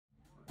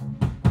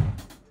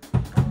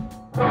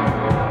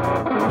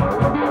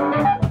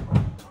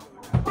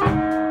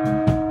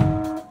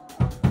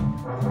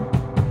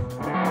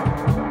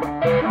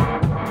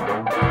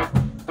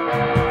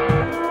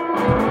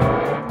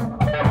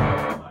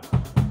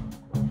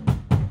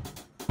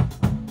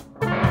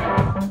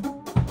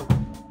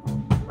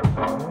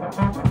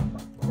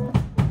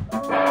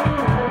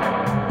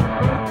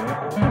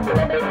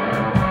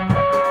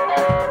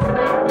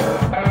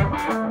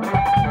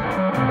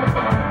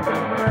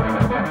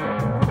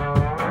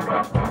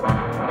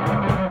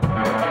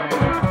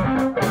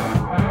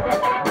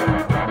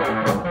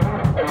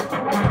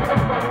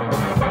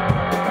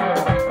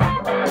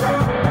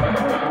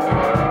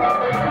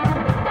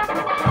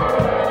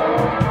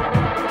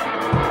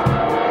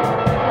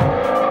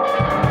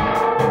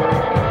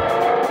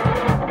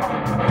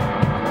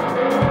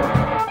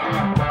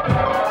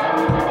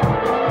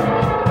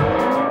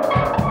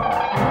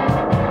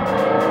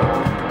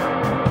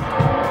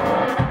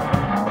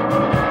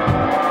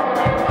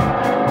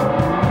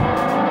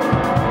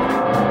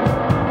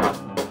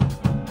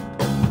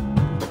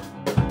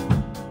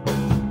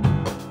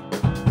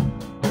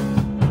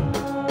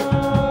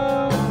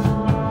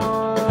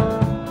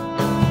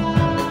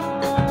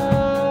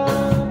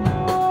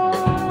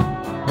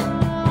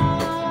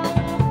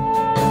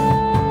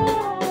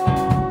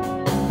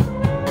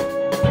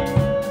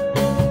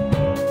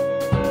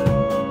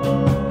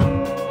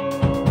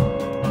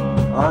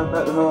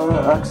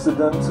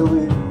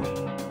accidentally.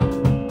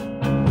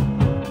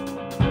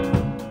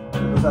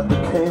 It was at the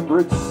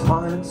Cambridge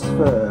Science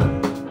Fair,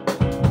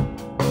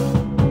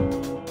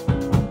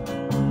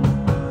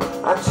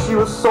 and she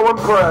was so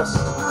impressed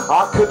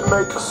I could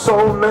make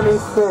so many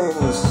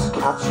things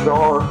catch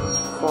on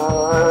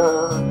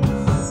fire.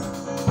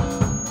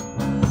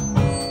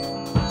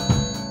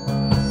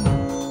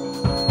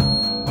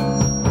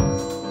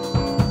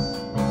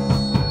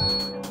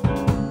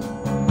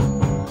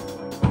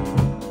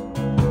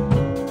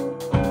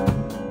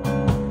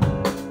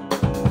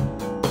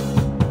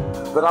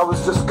 That I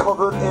was just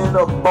covered in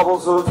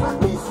bubbles of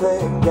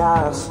methane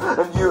gas,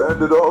 and you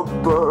ended up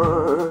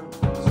burned.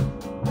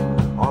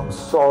 I'm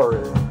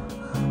sorry,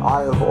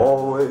 I have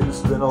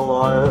always been a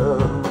liar.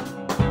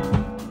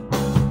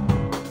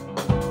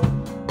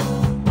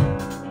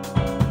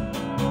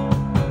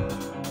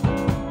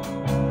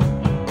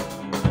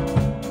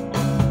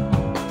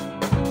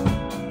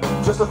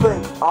 Just to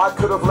think, I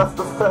could have left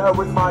the fair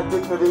with my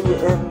dignity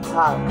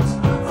intact,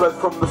 fled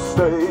from the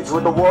stage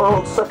with the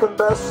world's second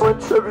best slit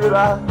tribute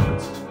act.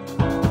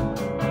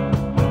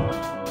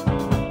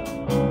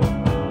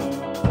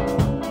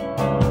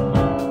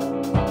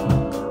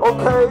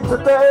 Okay,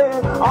 today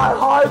I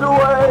hide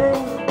away,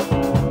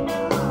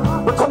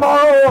 but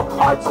tomorrow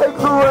I take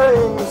the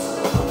reins.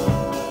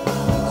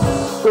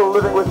 Still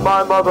living with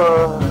my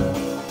mother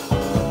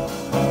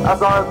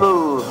as I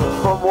move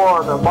from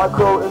one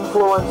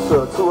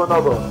micro-influencer to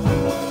another.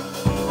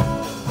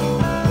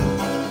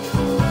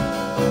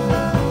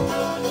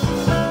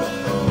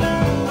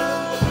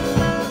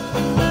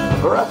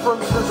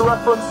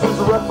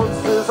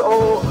 References,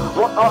 oh,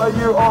 what are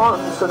you on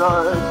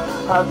tonight?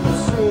 Have you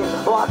seen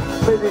Black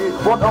Midi?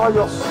 What are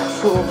your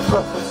sexual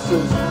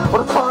preferences?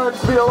 What a time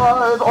to be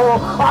alive,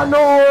 oh, I know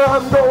where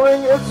I'm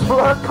going, it's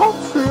black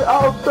country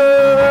out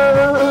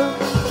there.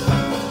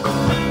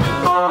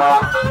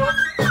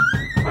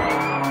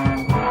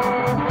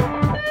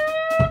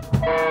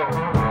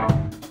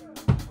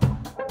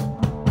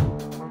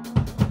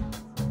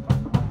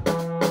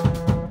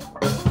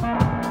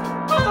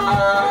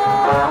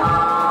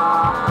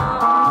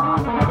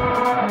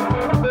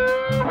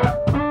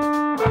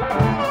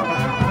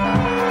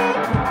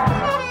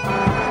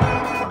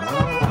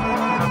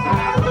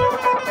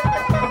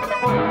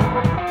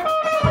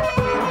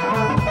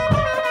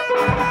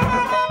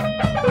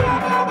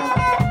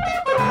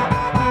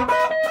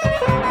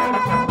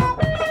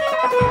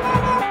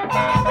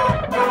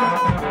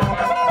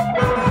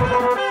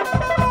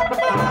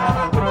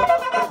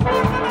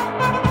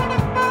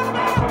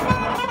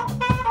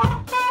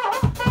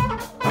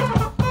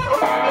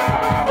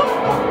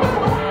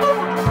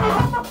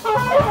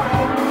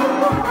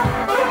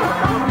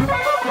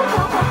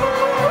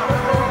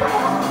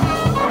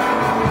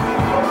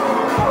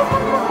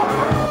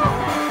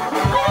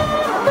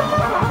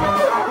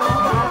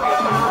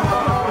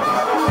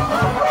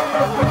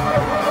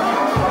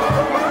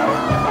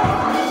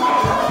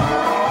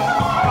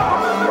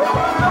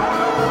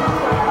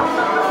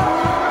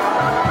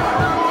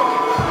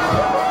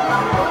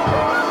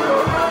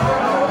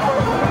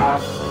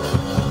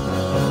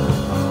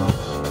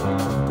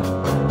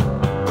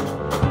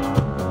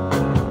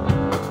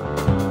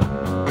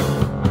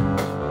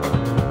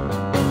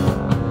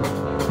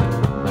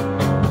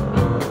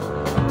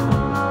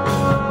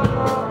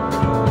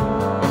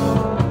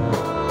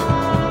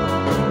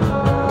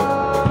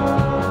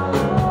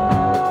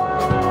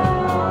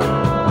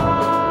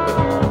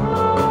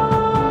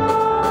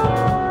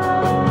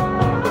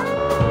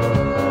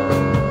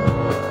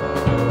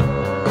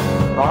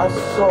 I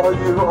saw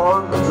you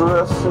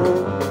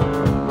undressing.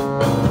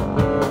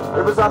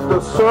 It was at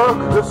the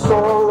Cirque du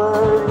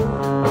Soleil,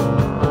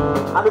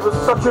 and it was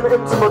such an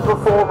intimate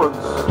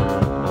performance.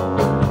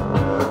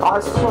 I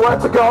swear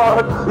to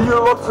God, you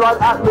looked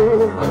right at me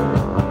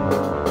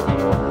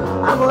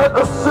and let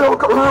a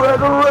silk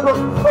red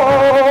ribbon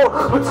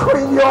fall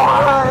between your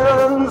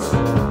hands.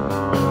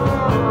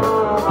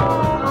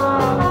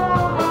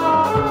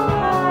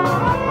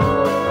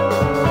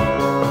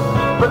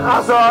 But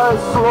as I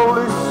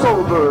slowly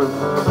sobered,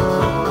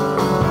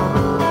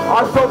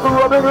 I felt the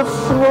rubbing of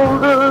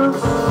shoulders.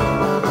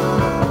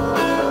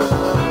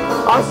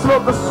 I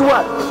smelled the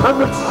sweat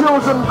and the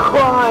children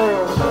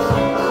crying.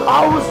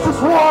 I was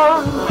just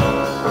one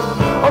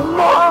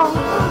among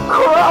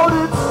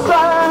crowded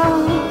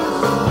sands.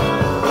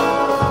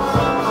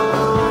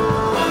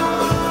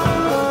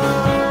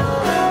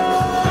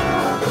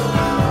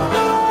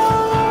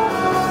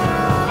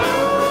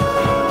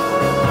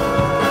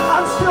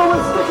 And still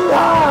with sticky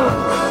hands,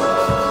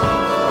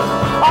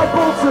 I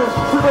bolted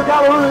to the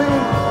gallery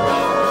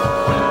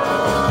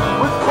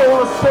with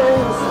cola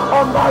stains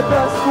on my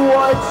best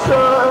white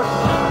shirt.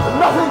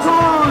 Nothing to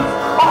lose.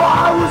 Oh,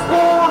 I was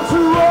born to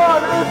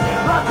run. It's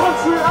black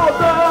country out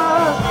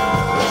there.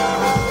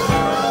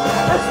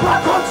 It's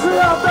black country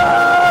out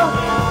there.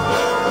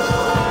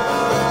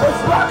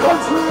 It's black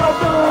country out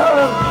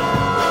there.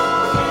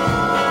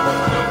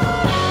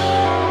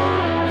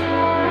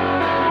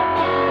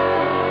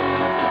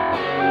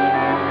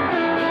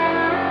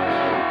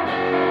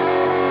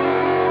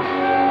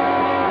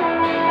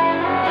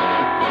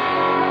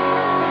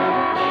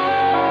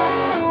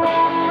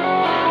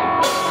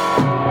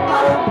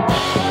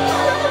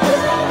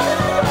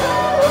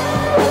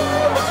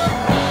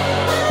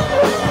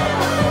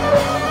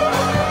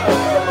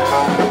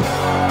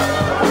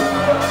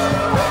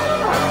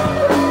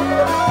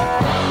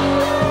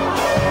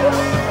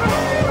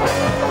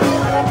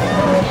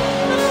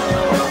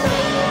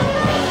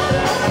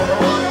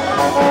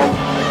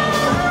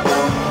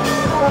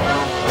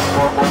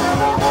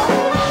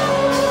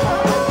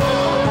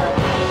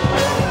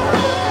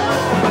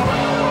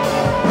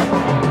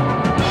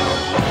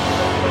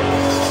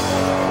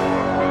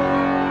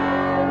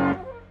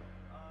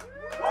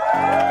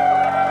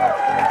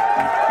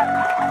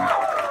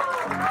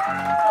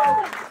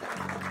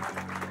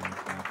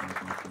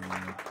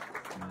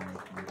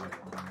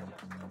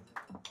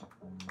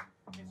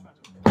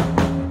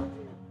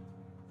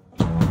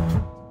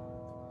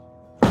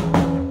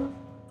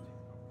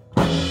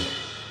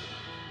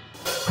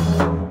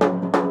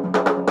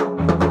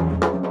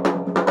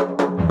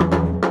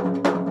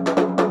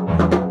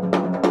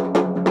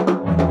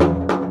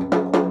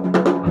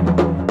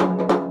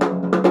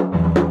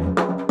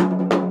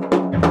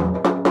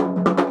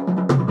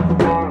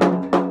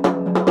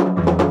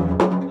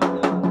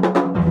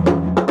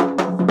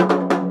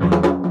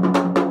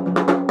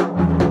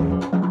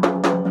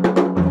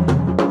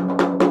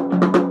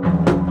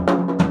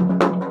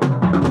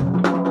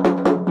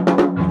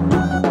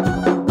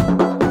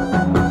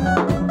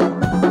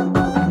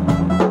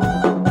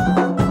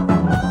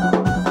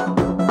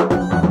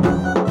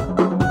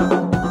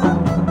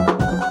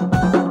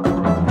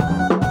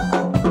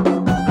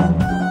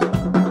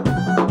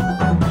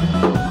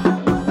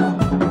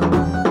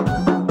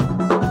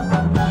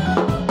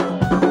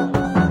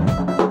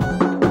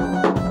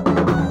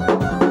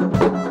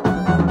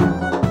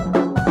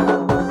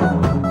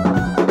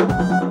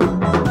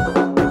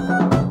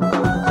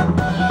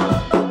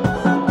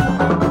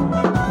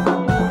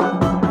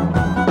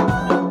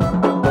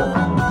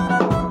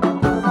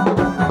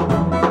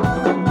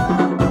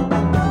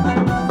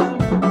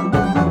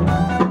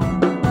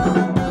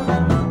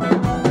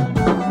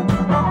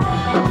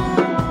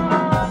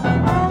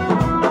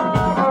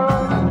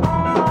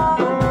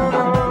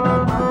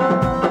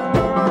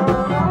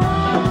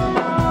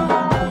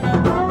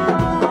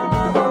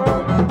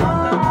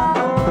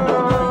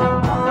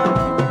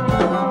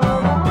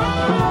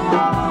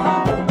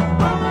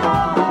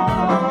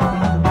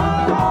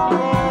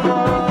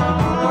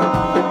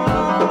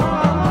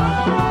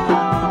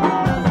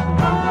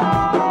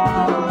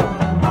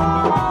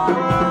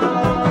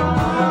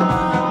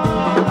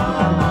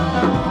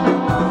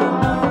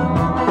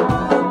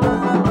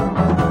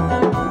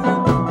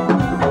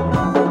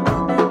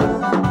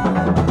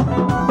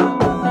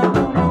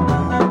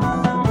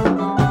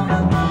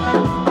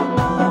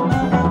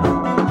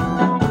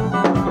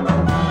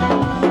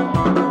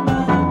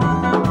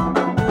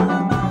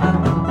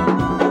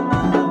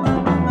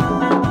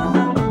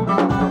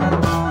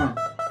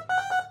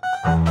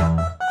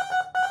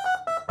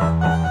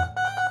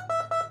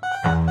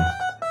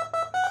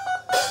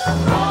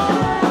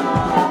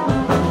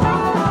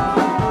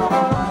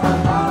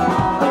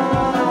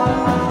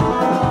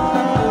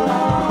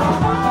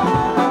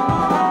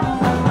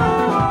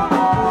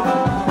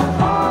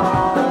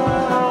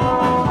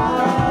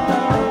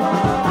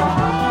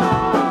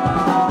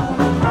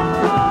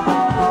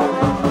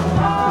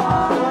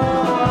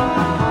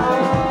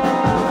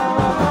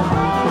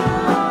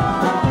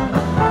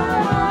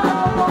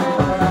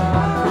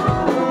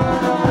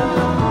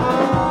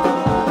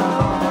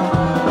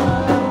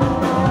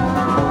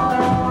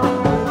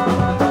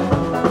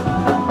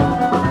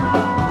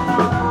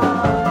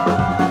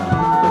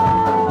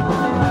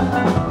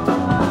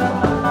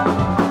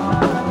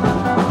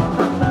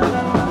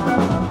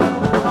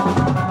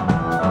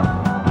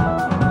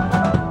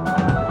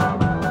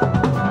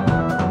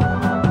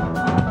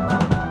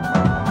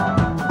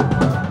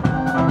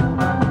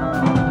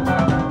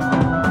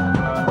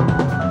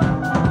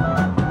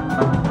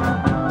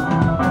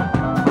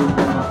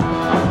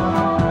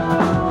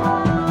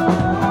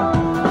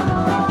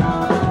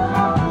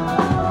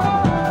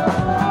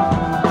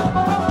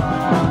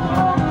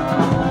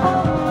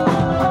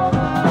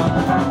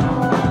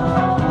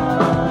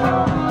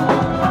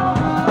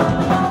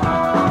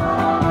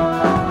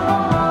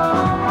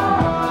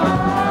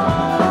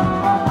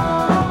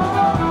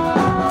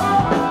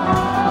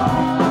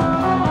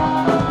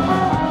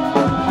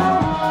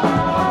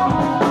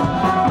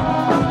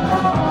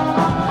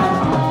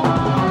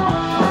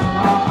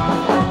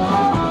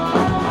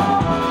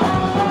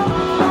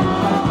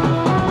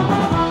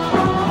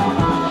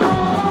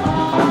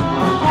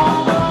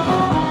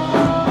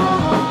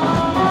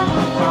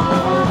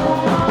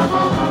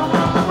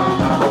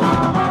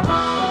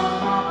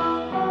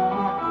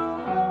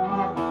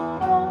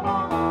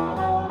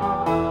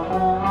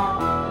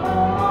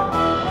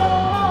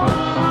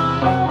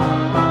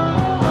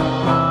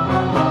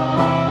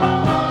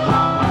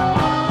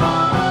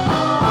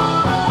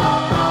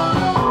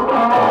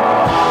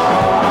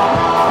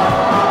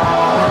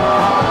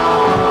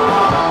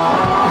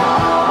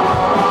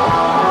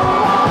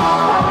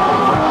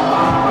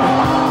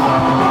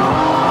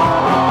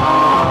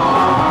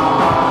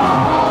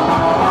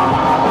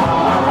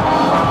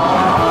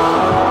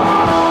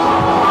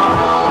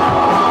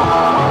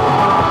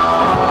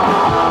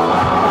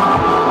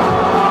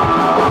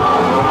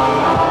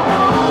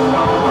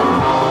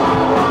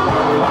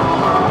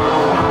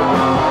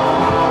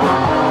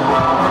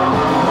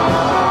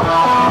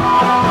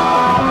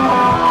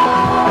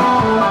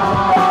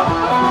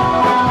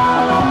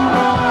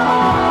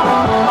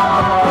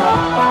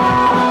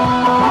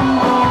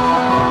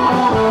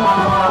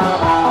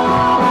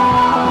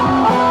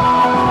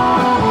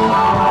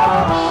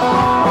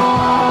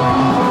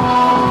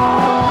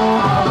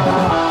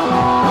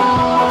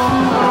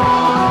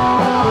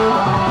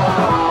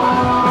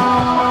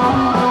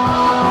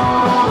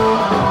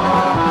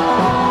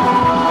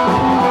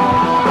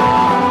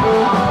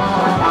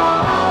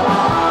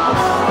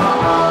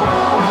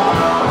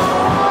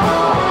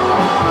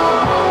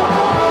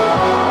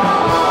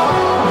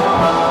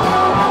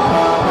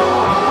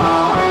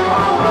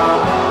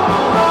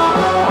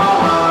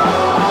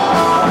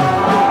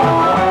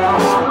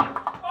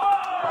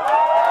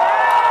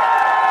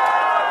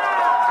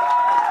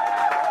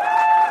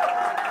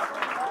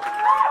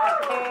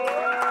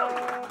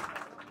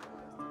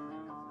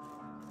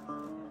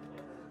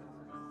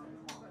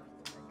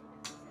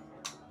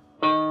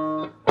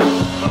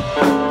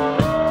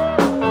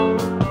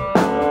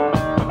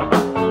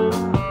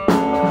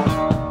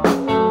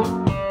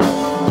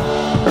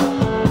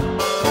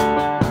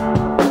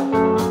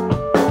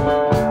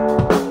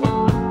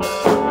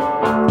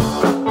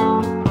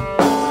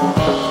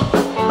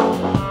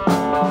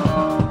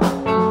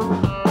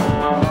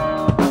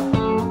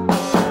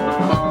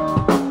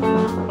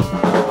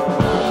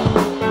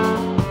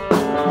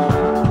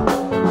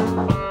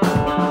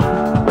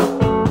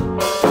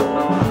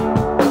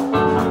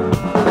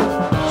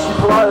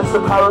 to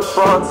Paris,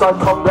 France, I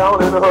come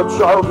down in her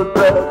childhood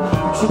bed.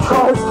 She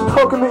tries to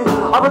talk to me,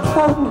 I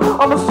pretend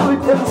I'm asleep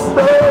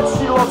instead.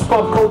 She loves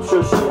pop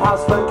culture, she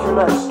has thank you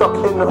next stuck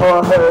in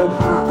her head.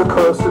 The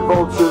cursed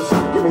vultures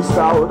give me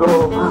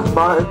sourdough,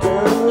 my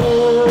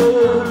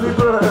daily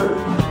bread.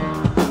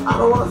 I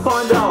don't want to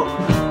find out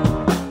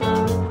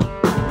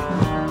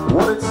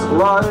what it's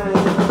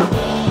like.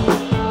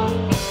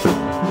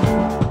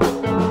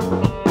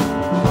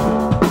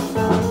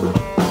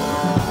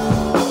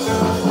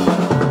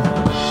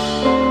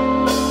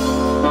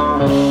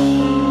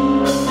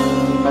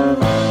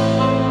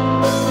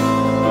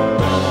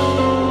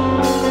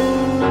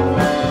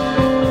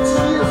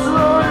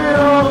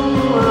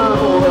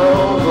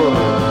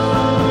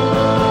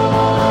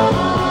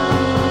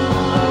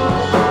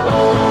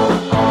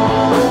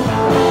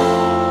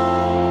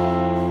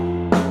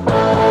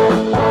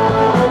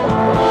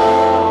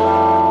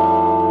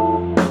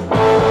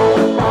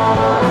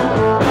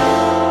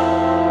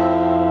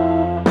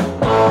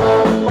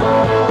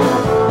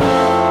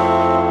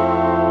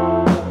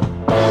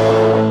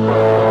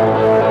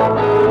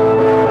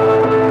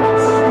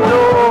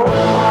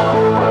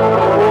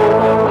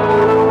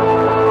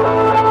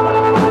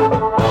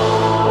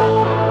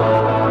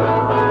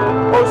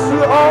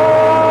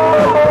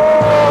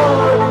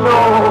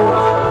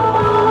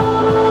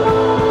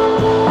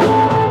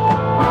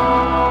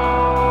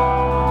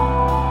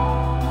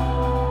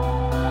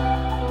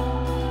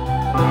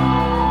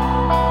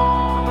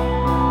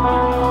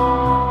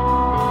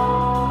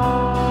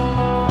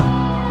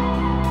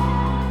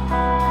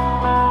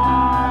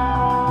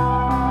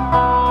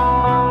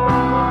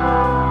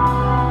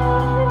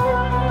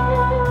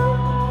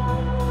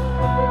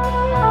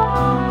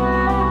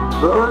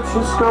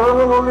 Just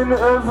girl in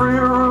every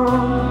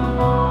room,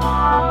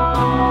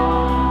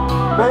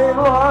 made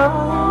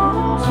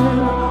love to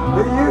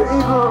the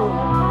eagle.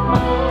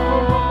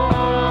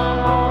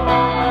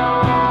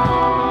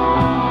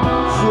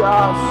 She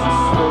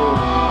asks me,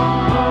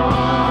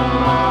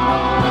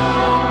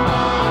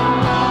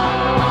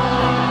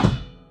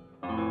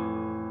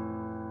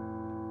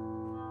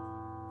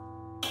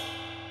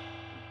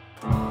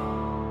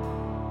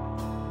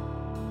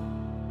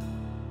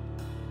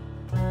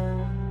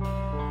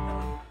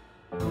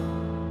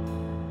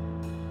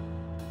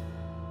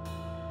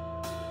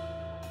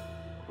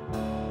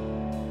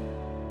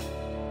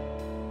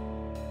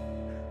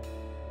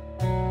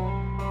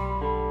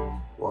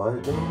 why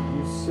don't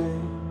you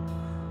sing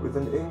with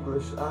an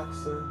English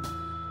accent?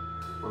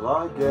 Well,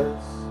 I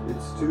guess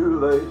it's too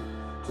late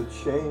to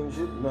change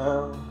it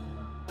now.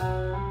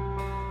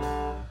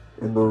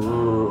 In the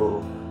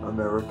rural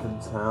American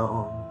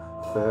town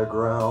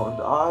fairground,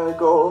 I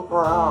go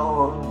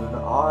round and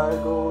I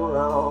go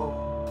round.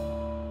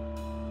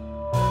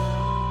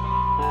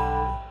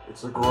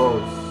 It's a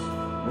gross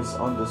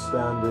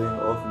misunderstanding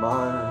of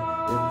my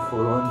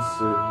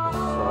influences.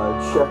 I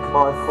check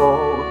my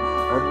phone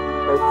and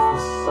make the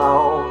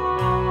sound.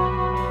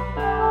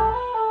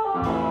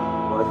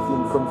 My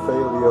theme from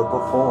failure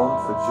performed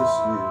for just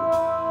you.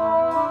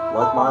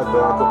 Like my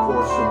bare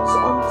proportions,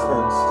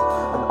 untensed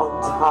and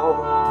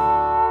untowed.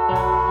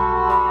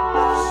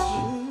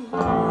 She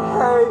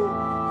hates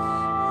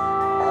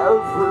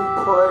every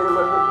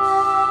playlist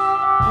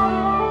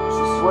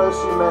she swears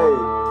she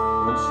made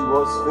when she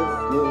was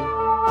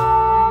 15.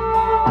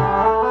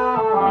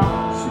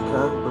 She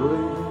can't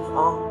believe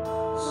I'm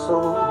so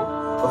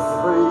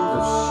afraid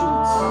of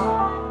sheets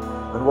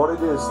and what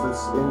it is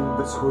that's in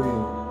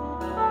between.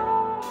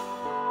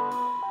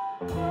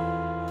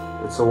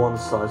 It's a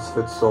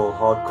one-size-fits-all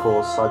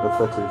hardcore cyber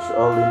fetish,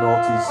 early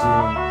naughty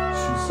scene.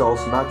 She sells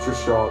mattress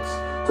shots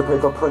to pay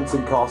for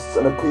printing costs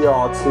and a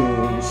PR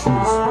team.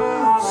 She's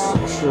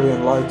sexually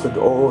enlightened,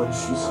 oh, and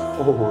she's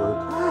forward,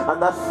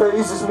 and that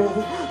phases me.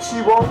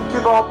 She won't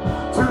give up,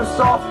 too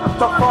soft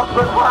to fuck,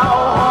 but how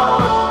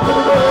hard can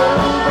it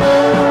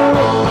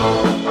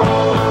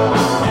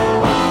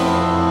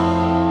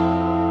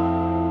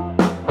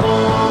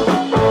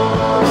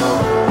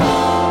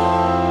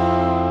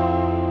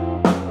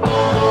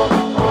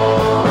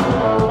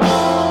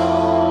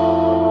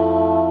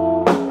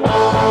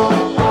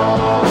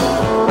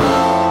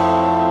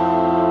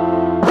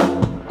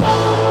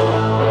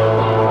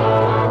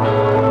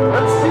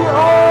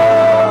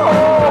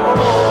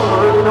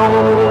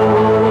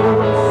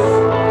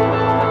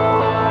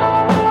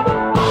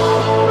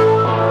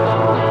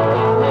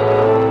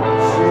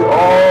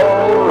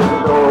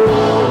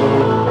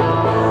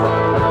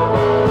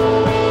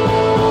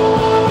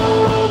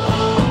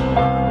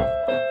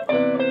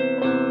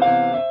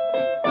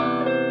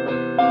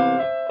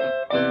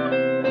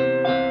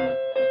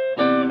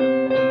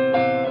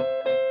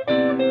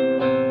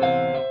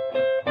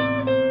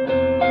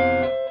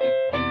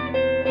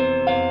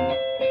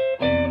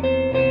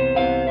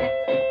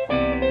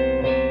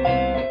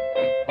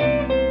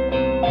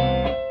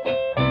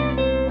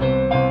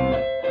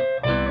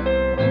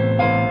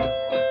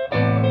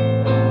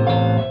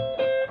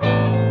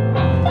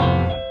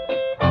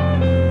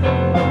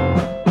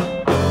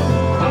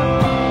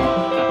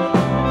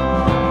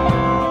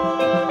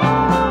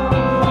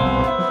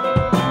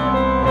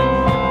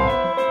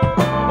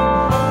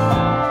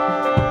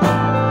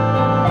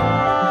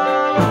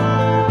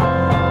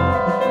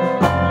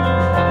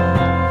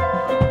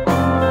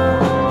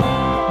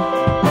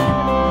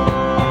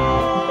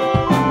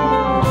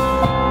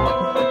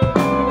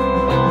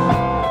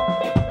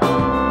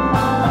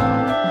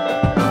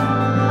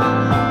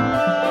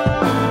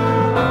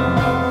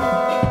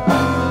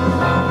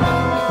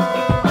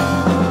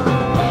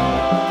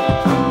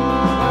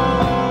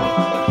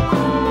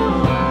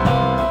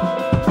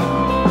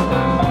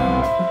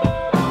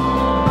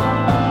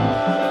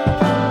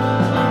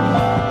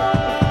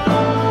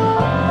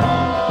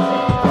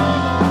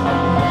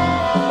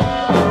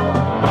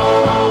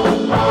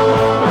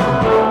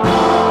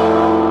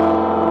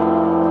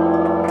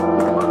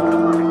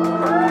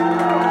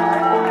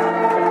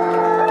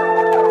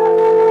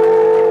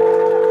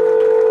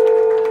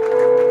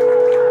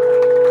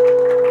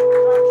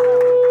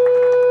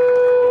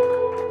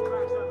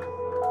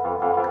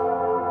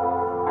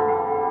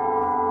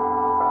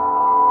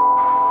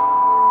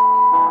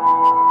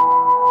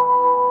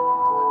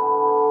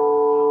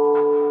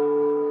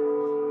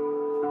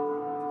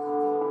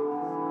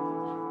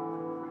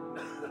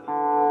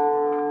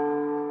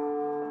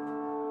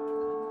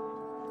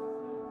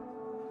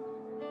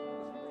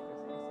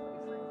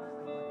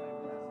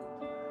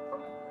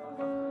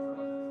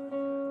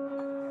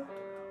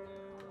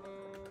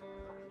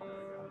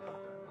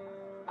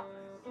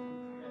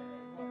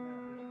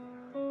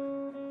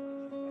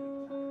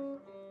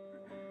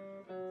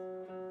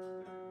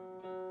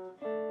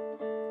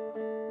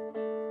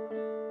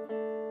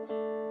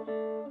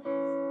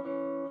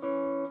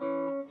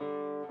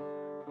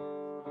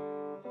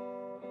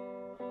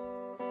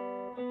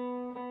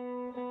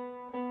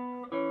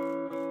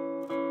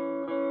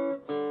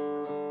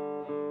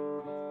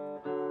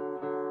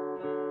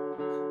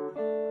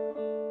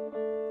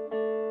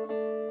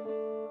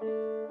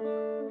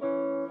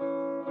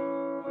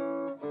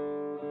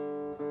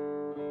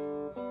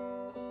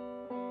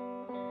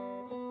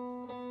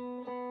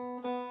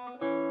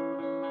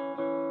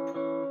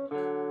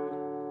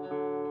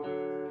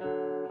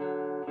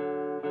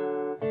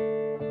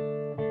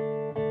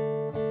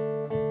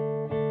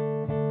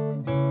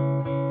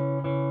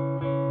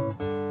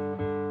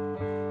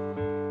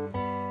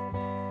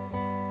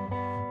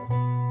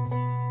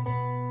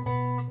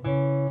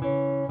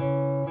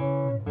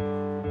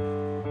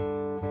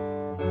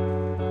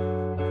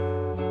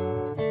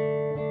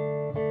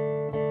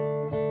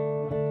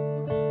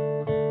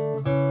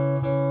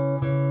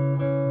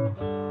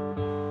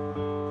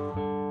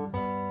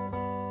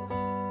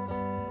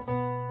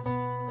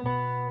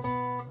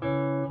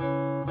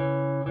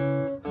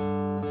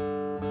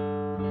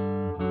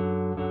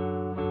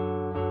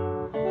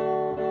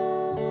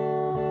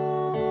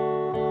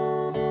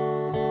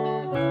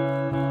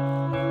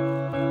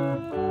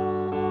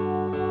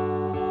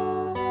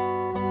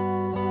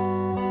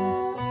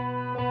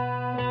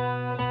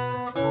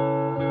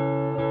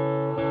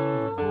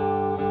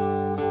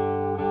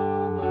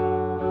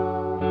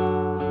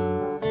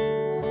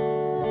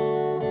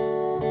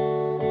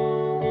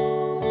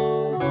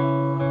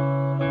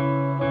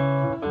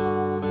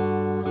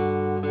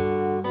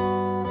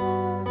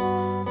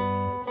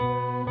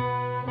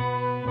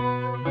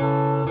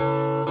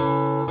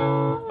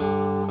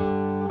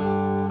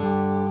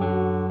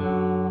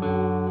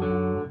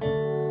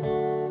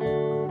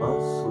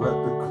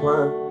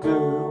clamp do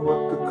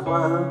what the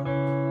clamp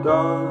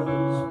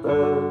does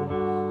best,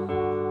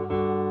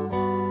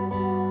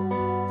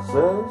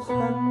 says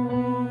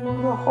Henry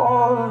with a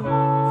heart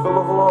full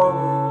of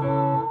longing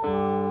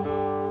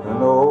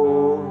and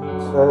old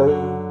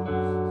tales.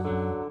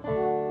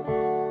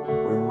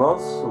 We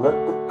must let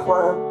the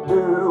clamp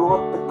do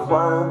what the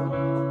clamp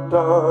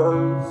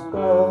does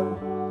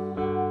best,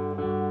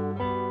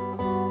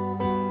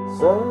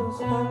 says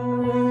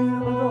Henry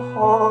with a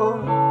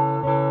heart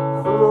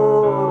full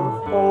of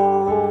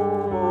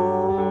holes.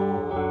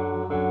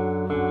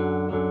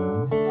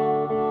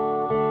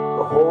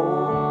 The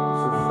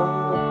holes are from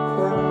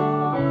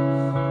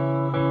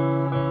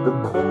the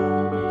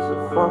pins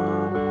are from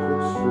the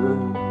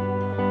pictures.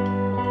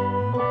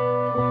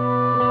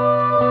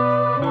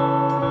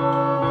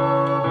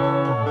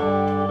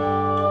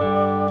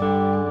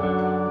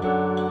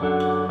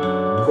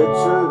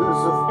 Pictures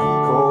of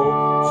people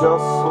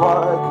just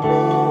like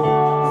me,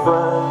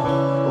 friend,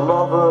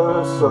 lover,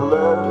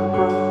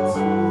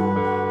 celebrity.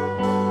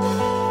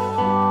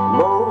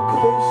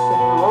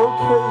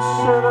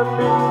 Location and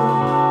me,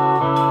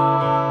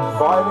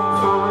 fighting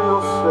for real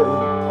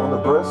estate on the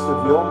breast of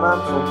your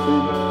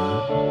mantelpiece.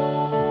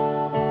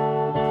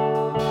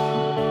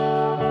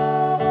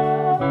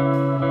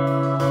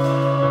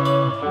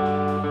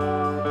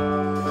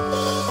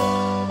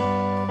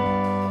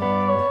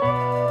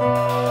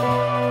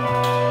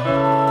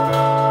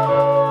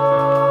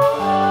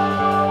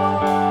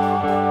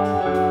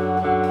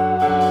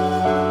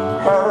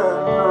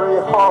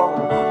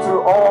 To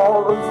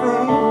all of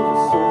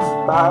these, his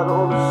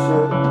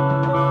battleship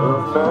of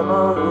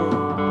memory,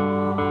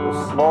 a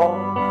small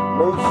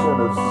nation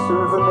of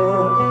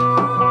souvenirs,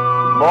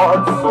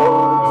 march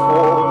slowly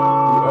toward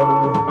the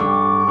enemy.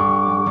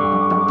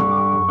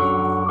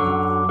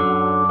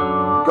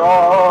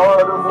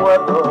 God of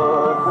weather,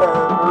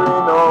 Henry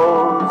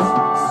knows,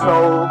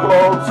 snow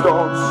globes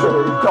don't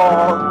shake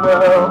on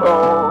their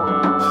own.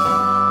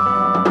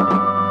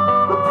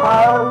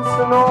 Past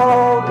and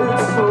all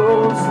its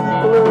rosy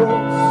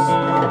bliss,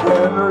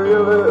 Henry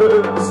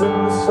lives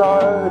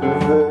inside of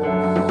this.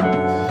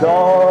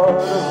 God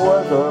of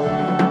weather,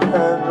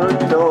 Henry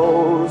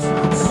knows,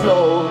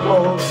 snow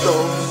globes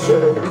don't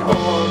shake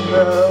on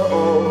their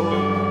own.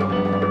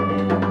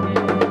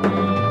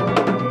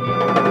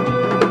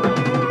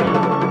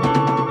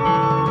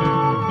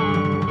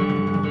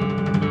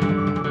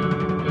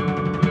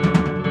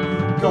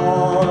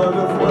 God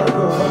of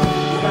weather,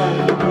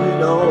 Henry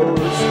knows,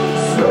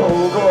 snow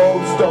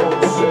globes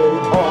don't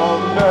shake on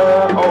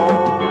their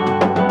own.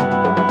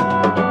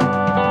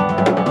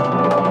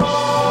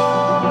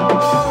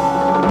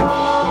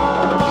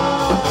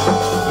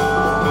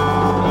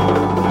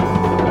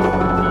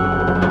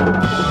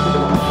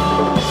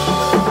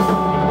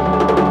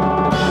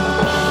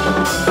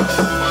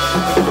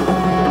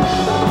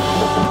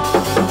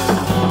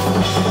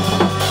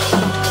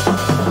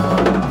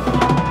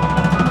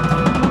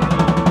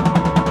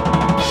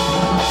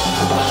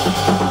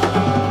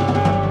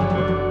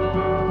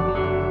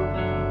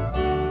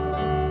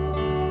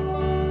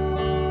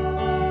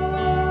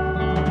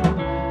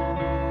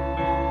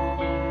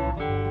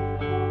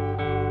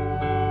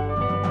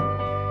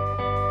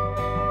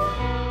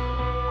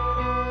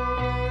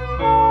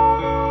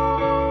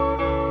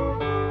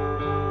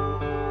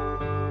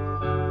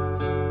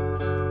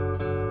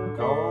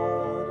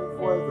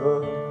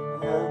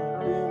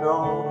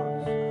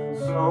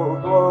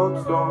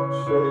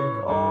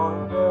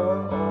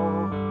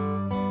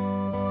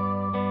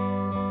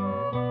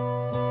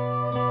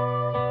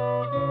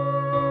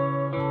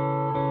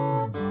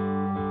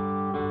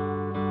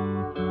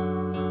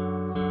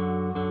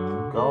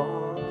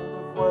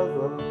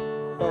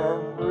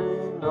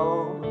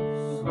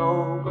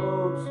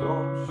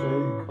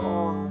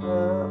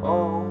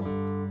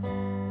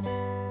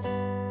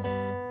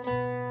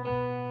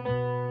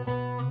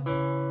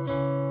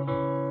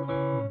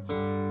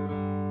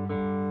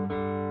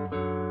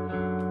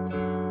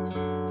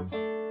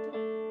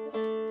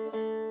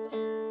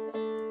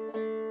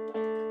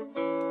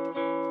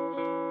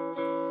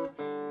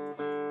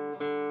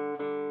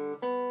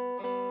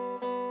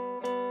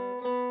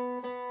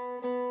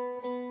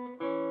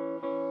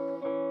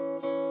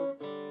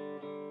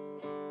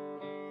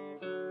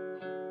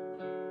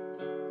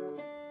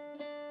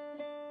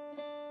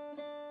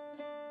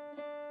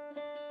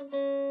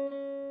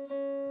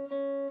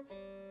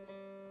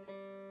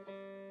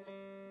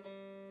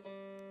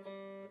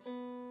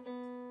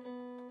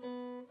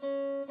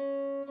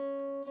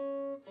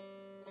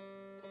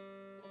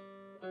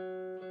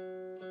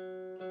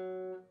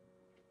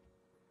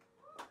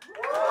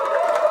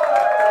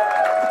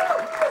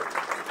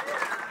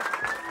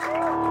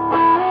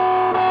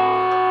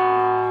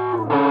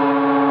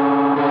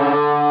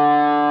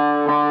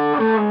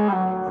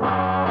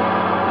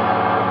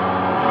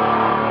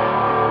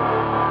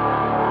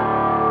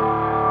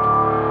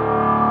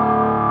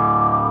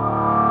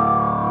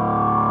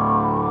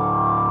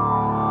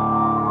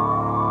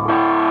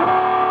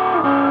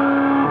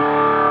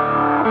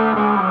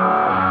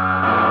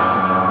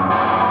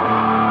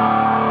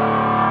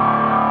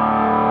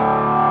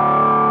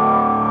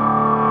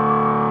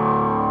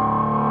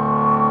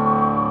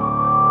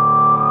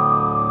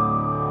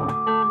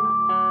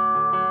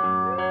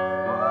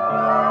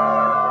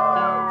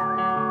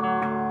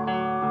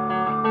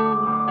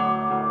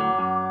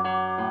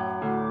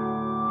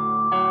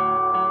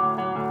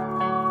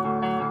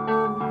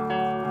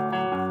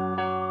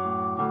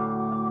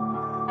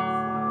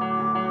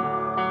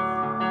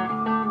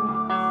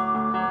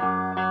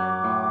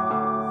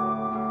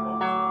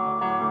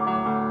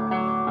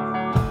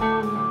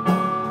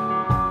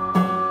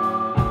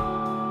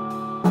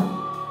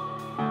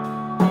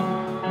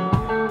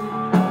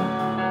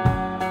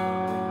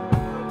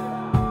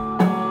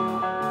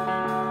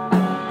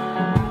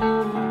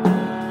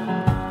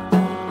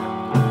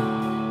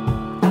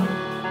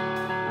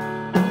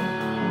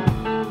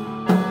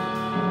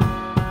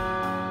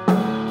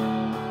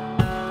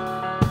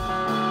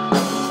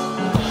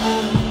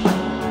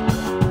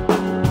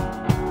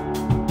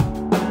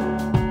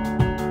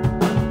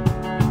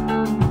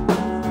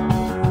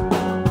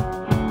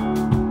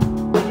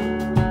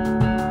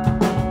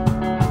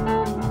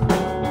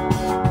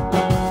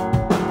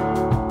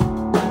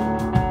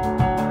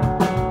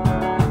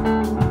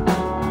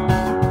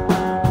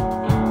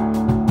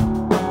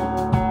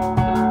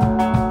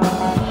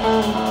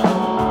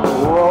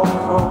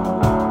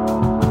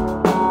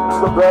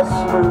 best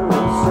new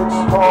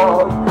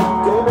six-part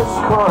Danish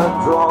crime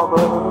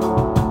drama.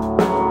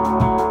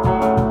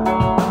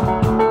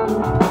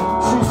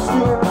 She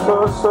steams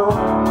herself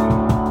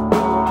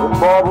in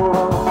marble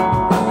rooms,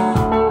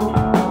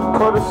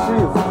 courtesy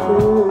of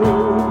kids.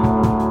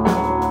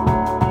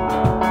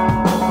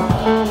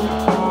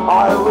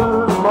 I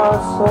lose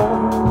myself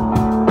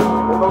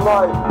in the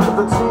light of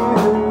the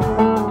TV,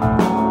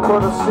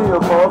 courtesy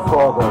of her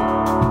father.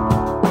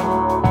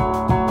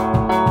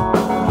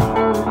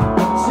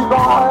 She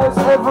buys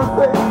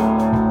everything,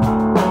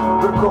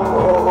 the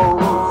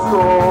gold,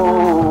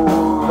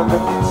 and the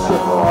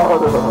kitchen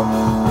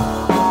water.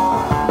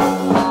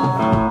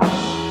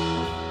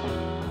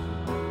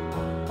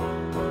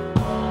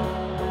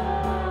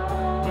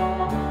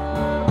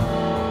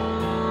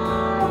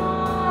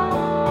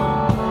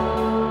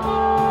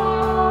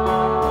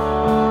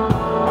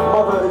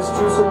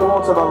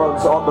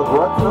 Watermelons on the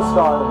breakfast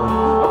island,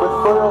 and with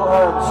frail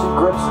hands she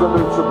grips the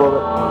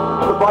NutriBullet.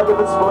 The bite of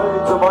its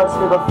blades reminds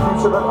me of a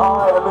future that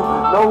I am in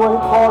no way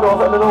part of,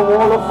 and in a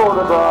wall of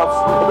photographs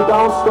in the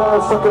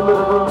downstairs second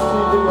living room's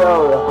TV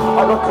area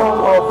I become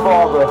her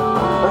father,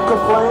 and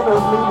complain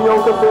of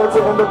mediocre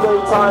theatre in the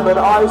daytime and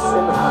ice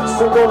in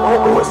single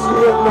malt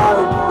whiskey at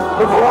night,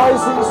 of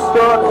rising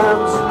skirt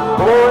hems,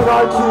 lowering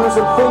IQs,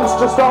 and things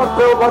just aren't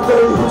built like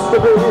they used to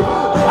be.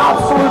 The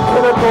absolute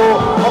pinnacle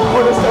of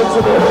British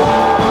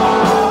engineering.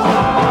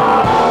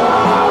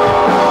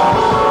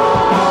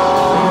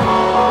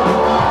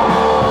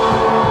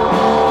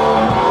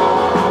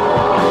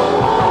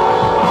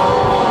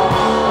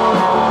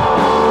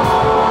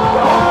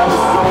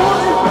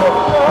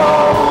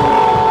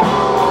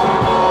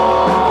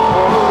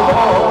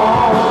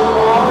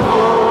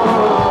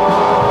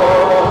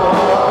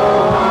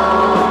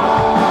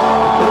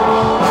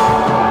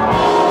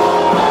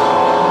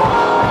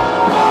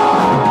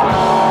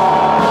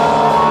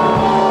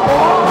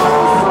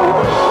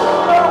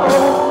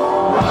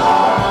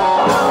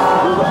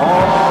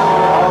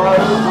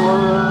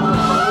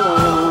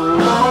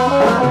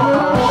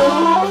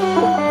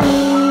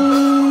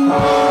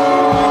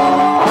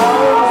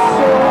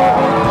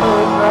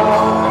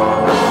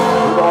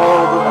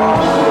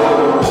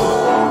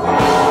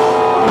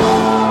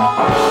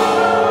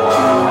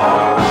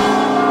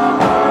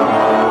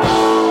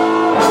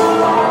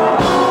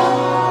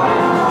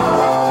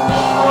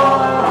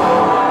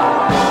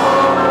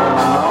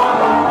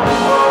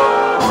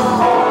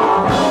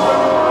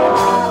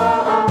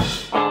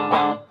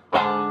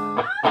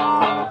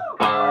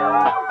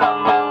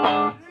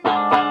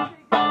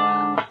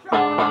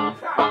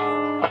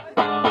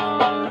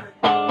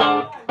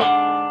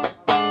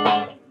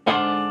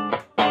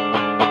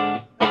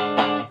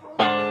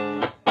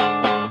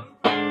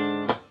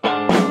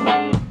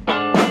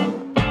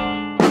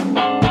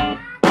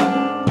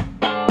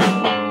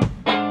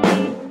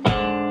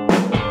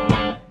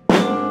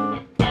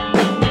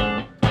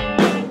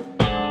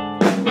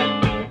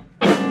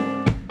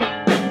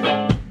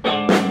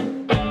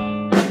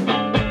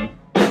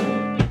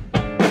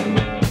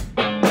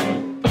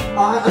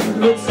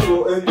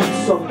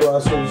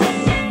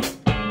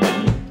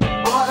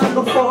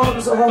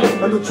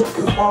 And the trick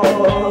of hearts.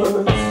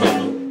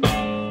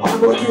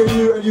 I'm looking at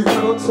you and you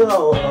cannot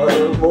tell I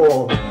am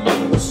more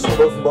than the sum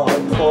of my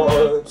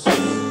parts.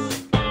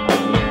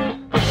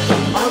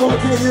 I'm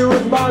looking at you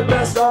with my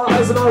best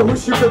eyes, and I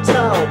wish you could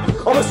tell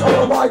I wish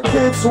all of my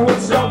kids would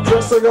stop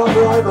dressing up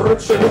like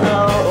rich and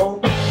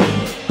hell.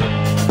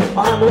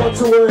 I'm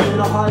locked away in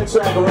a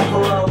high-tech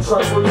wrap-around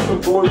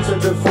translucent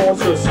blue-tinted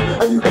fortress,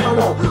 and you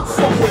cannot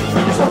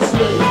fucking touch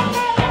me.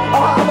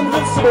 I'm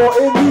invincible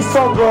in these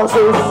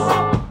sunglasses.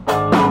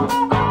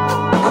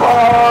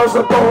 Cars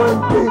are going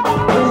beep,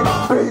 beep,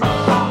 beep.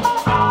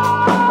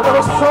 And there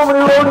are so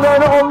many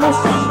roadmen on this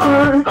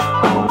street.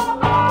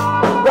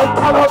 They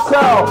cannot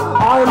tell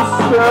I am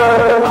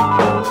scared.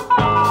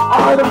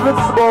 I'm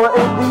invincible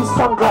in these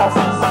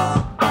sunglasses.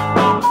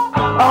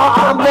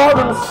 I'm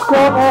modern,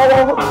 scrub all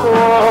over the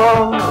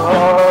floor.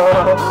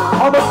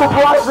 I'm a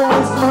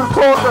surprisingly smooth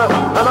talker,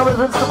 and I'm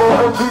invincible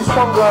in these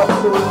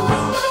sunglasses.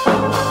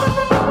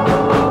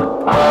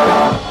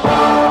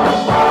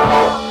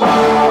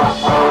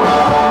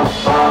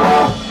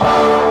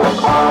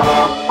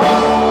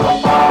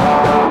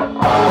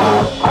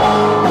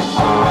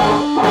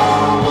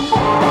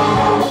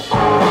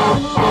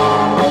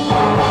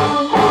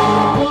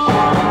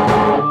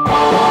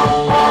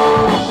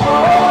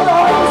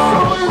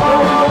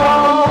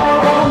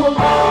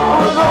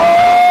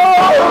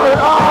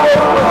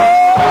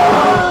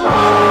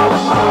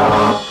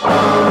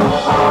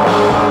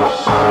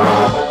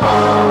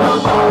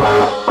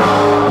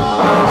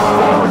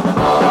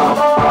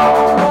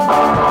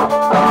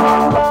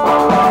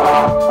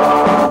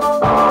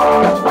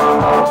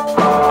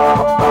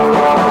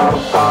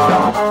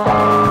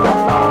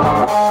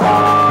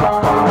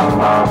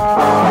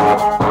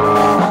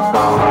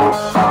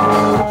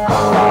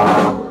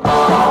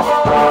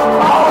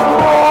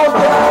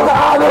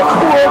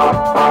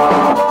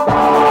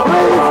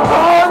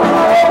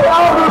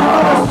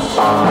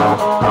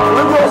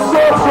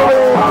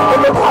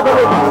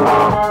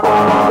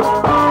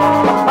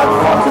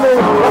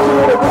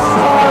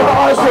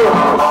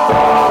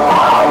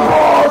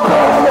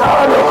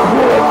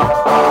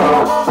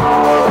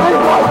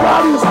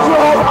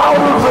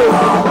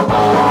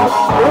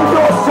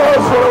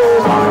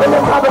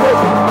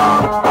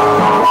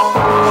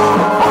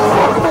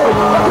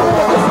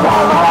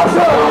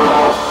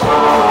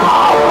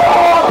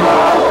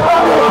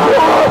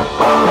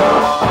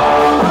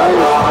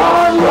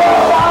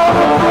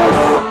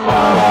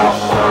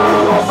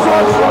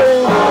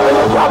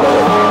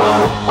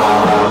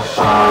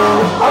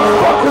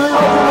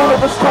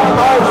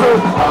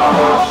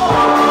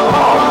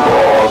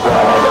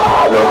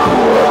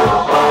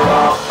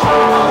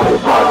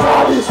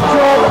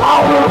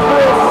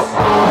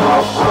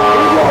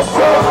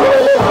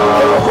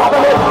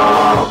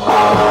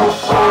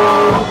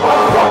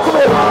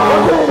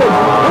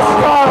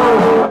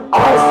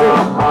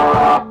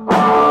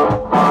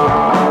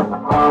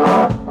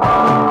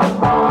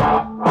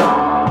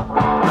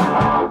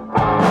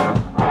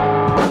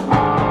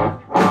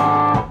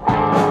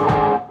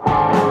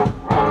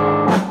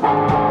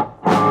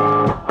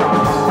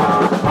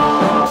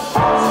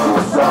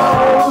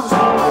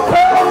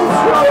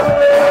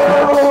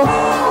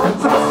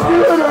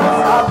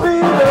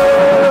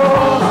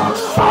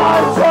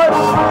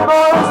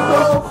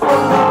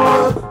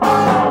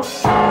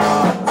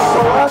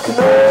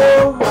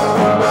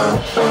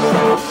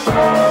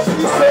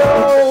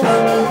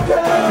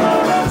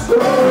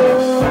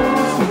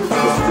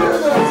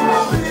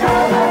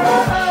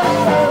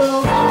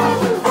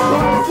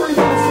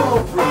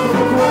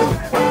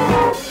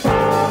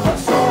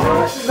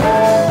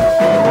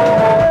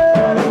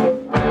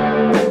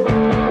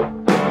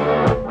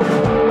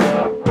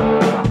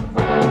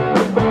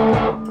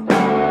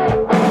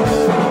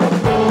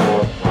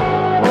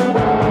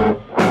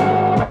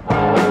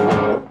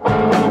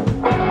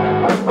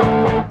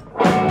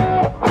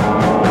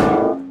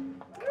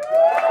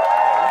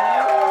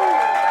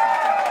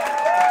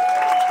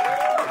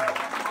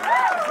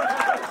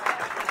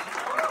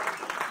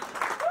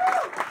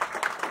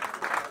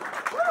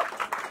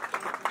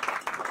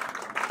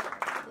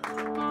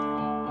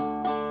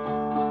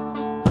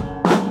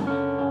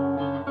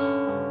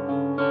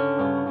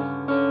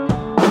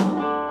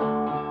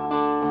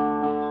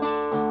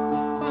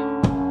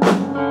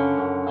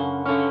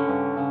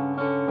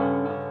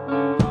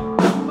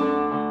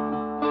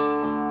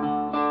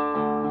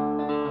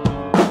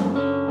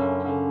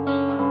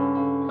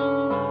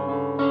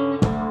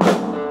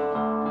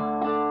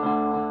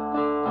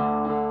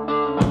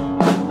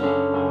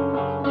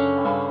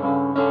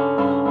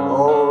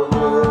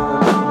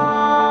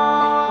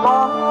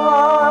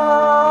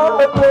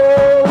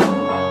 bed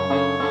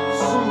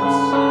sheets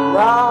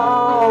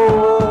now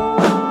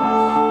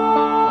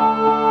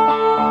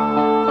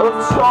of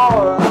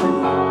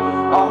Charlie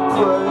I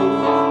pray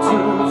to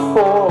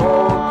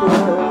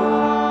forget.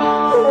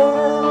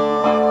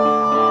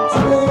 In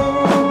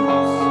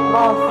dreams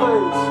my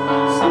face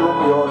still in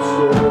your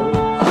chest.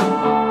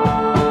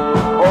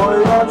 Oh,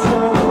 your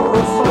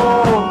generous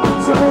warm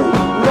to me,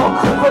 your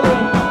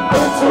crippling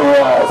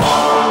interest.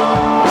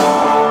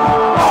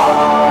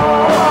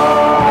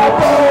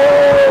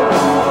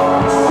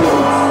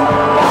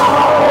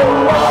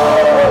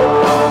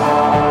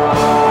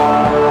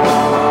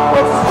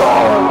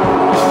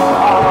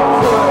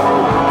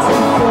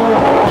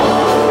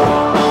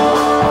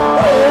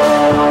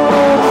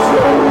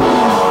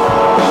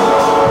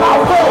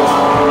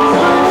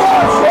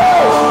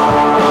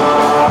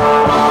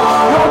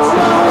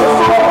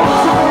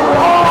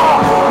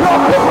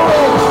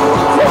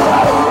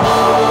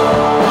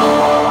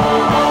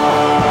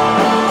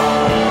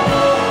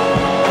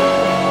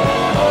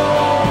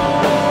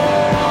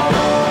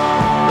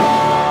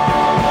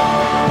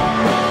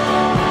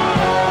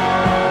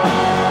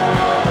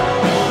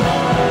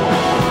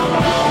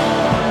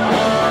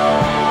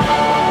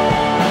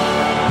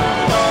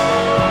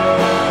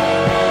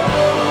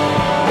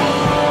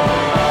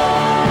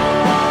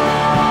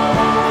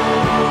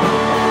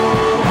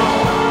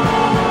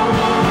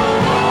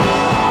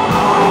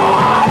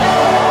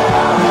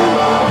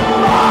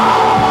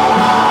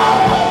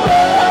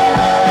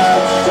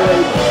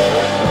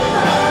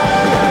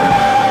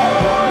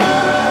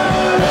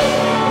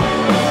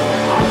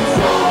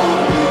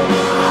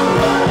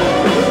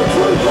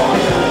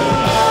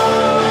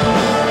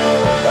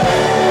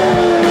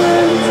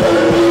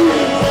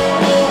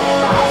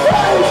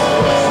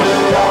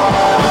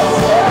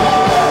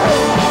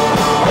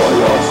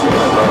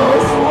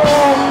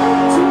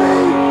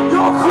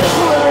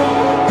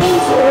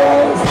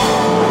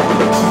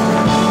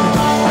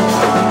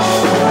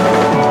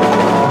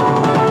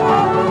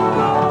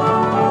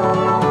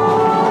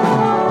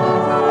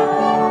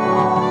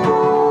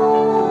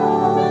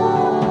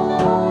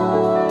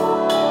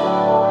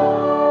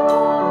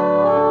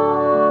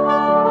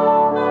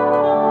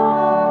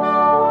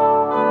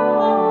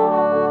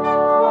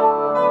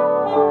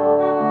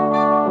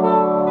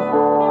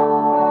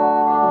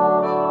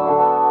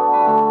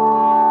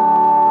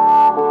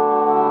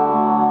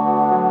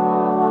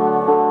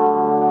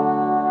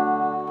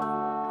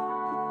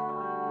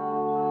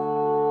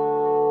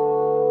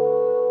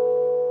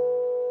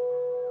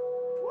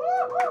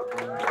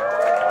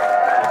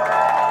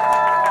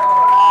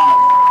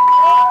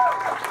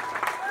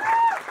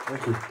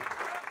 Thank you.